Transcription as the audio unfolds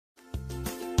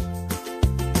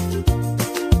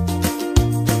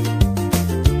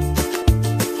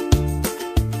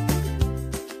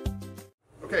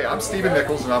Stephen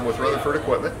Nichols, and I'm with Rutherford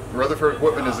Equipment. Rutherford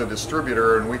Equipment is a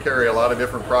distributor, and we carry a lot of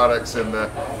different products in the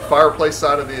fireplace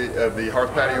side of the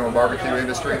hearth patio and barbecue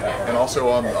industry, and also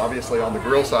obviously on the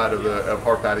grill side of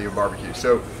hearth patio and barbecue.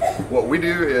 So what we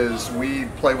do is we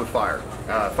play with fire.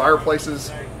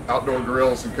 Fireplaces, outdoor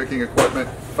grills and cooking equipment,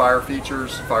 fire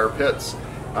features, fire pits,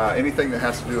 anything that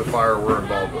has to do with fire, we're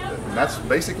involved with it. And that's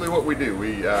basically what we do.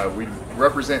 We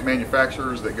represent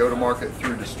manufacturers that go to market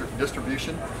through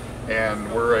distribution,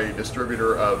 and we're a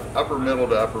distributor of upper middle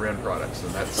to upper end products,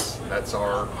 and that's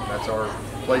our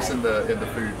place in the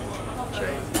food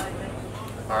chain.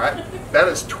 All right, that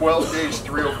is 12 gauge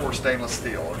 304 stainless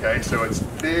steel. Okay, so it's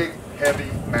big,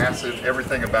 heavy, massive.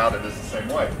 Everything about it is the same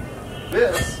way.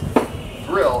 This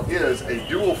grill is a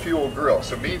dual fuel grill,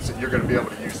 so it means that you're going to be able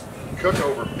to cook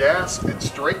over gas and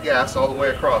straight gas all the way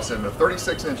across. In the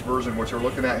 36-inch version, which we're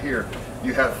looking at here,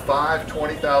 you have 5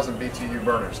 20,000 BTU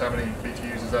burners. How many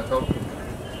BTUs is that total?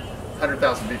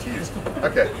 100,000 BTUs.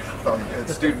 Okay, well, you had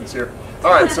students here.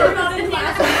 All right, so. All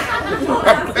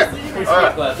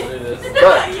right.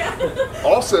 But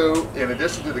also, in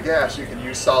addition to the gas, you can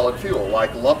use solid fuel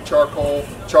like lump charcoal,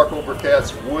 charcoal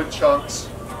briquettes, wood chunks,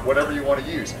 whatever you want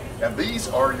to use. And these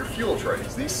are your fuel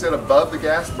trays. These sit above the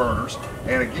gas burners.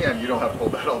 And again, you don't have to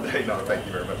hold that all day. No, thank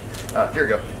you very much. Here we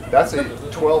go. That's a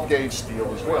 12 gauge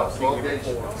steel as well. 12 gauge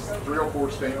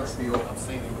 304 stainless steel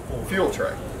fuel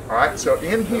tray. All right, so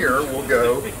in here will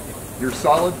go your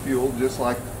solid fuel, just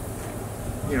like,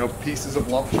 you know, pieces of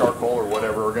lump charcoal or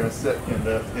whatever are going to sit in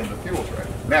the fuel tray.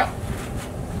 Now,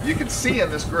 you can see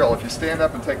in this grill, if you stand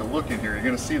up and take a look in here, you're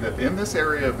going to see that in this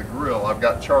area of the grill, I've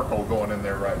got charcoal going in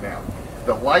there right now.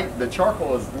 The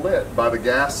charcoal is lit by the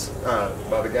gas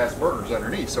burners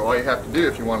underneath. So all you have to do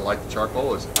if you want to light the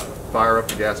charcoal is fire up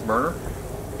the gas burner.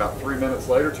 About 3 minutes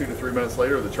later, 2 to 3 minutes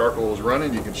later, the charcoal is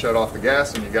running. You can shut off the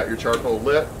gas and you got your charcoal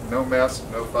lit. No mess,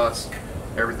 no fuss.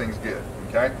 Everything's good.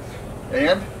 Okay.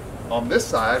 And on this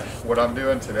side, what I'm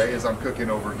doing today is I'm cooking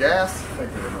over gas.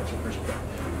 Thank you very much. I appreciate that.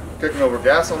 Cooking over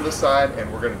gas on this side,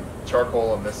 and we're going to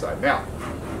charcoal on this side. Now,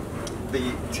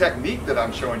 the technique that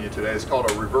I'm showing you today is called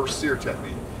a reverse sear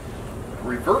technique.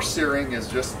 Reverse searing is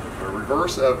just a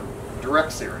reverse of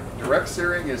direct searing. Direct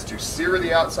searing is to sear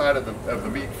the outside of the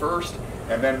meat first,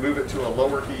 and then move it to a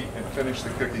lower heat and finish the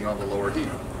cooking on the lower heat.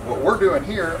 What we're doing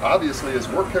here, obviously, is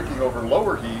we're cooking over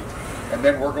lower heat, and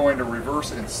then we're going to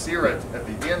reverse and sear it at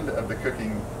the end of the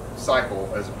cooking cycle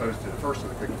as opposed to the first of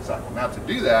the cooking cycle. Now, to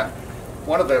do that,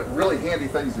 one of the really handy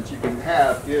things that you can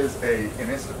have is an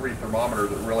instant read thermometer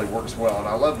that really works well. And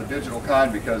I love the digital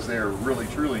kind because they're really,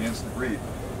 truly instant read.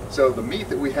 So the meat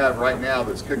that we have right now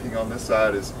that's cooking on this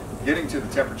side is getting to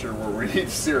the temperature where we need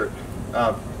to sear it.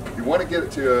 You want to get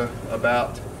it to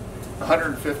about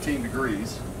 115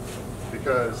 degrees,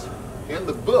 because in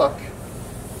the book,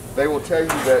 they will tell you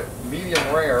that medium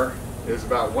rare is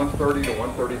about 130 to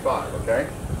 135, okay?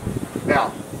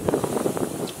 Now,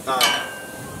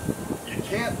 you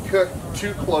can't cook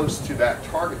too close to that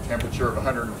target temperature of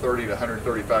 130 to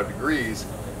 135 degrees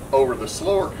over the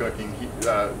slower cooking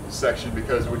section,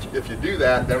 because if you do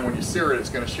that, then when you sear it, it's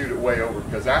going to shoot it way over,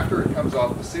 because after it comes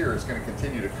off the sear, it's going to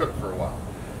continue to cook for a while.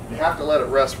 You have to let it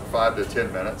rest for 5 to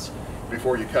 10 minutes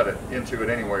before you cut it into it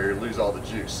anyway, or you lose all the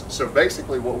juice. So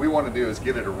basically what we want to do is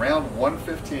get it around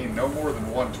 115, no more than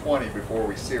 120 before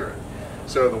we sear it.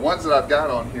 So the ones that I've got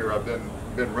on here, I've been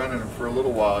running them for a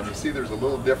little while, and you see there's a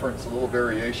little difference, a little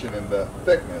variation in the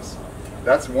thickness.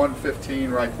 That's 115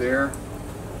 right there.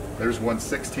 There's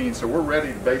 116, so we're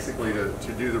ready basically to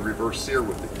do the reverse sear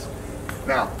with these.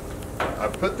 Now,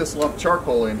 I've put this lump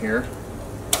charcoal in here,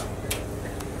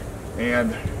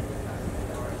 and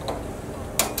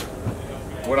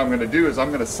what I'm going to do is I'm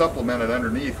going to supplement it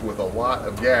underneath with a lot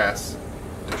of gas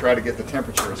to try to get the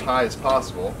temperature as high as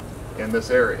possible in this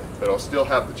area, but I'll still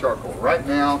have the charcoal. Right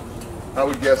now, I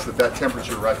would guess that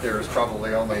temperature right there is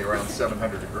probably only around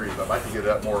 700 degrees. I'd like to get it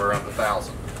up more around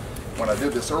 1,000. When I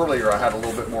did this earlier, I had a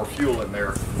little bit more fuel in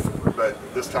there, but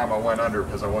this time I went under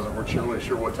because I wasn't really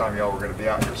sure what time y'all were going to be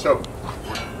out here. So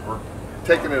we're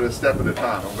taking it a step at a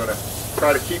time. I'm going to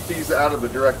try to keep these out of the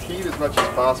direct heat as much as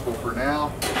possible for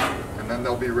now, and then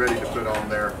they'll be ready to put on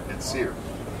there and sear.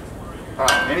 All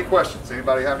right, any questions?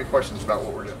 Anybody have any questions about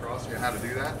what we're doing? And how to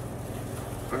do that?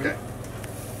 Okay.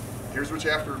 Here's what you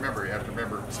have to remember. You have to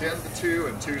remember 10 to 2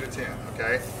 and 2 to 10,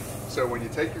 okay? So when you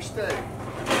take your steak,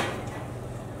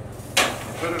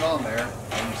 you put it on there,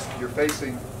 and you're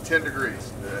facing 10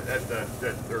 degrees,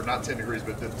 or not 10 degrees,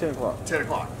 but 10 o'clock. 10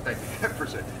 o'clock, thank you, I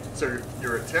appreciate it. So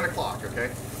you're at 10 o'clock,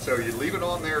 okay? So you leave it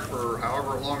on there for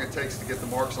however long it takes to get the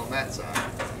marks on that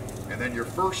side. And then your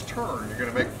first turn, you're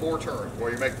gonna make 4 turns.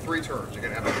 Well, you make 3 turns, you're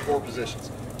gonna have 4 positions.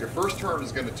 Your first turn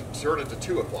is going to turn it to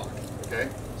 2 o'clock, okay?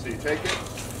 So you take it,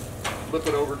 flip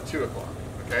it over to 2 o'clock,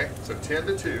 okay? So 10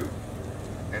 to 2,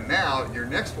 and now your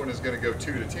next one is going to go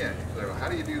 2 to 10. So how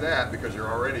do you do that? Because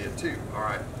you're already at 2, all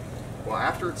right? Well,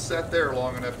 after it's set there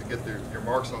long enough to get your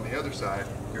marks on the other side,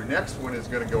 your next one is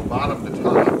going to go bottom to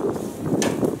top.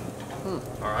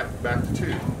 All right, back to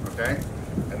 2, okay?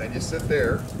 And then you sit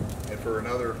there, and for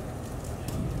another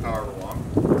however long,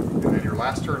 and then your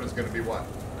last turn is going to be what?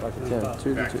 Back to 10.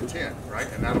 2 Back to 2. to 10,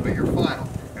 right? And that'll be your final.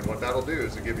 And what that'll do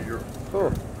is it'll give you your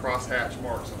cross-hatch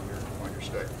marks on your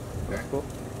stick. Okay? Cool.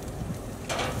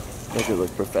 Make it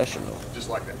look professional. Just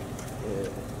like that. Yeah,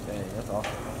 dang, that's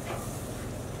awesome.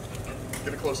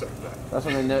 Get a close-up of that. That's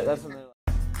when they know. That's when they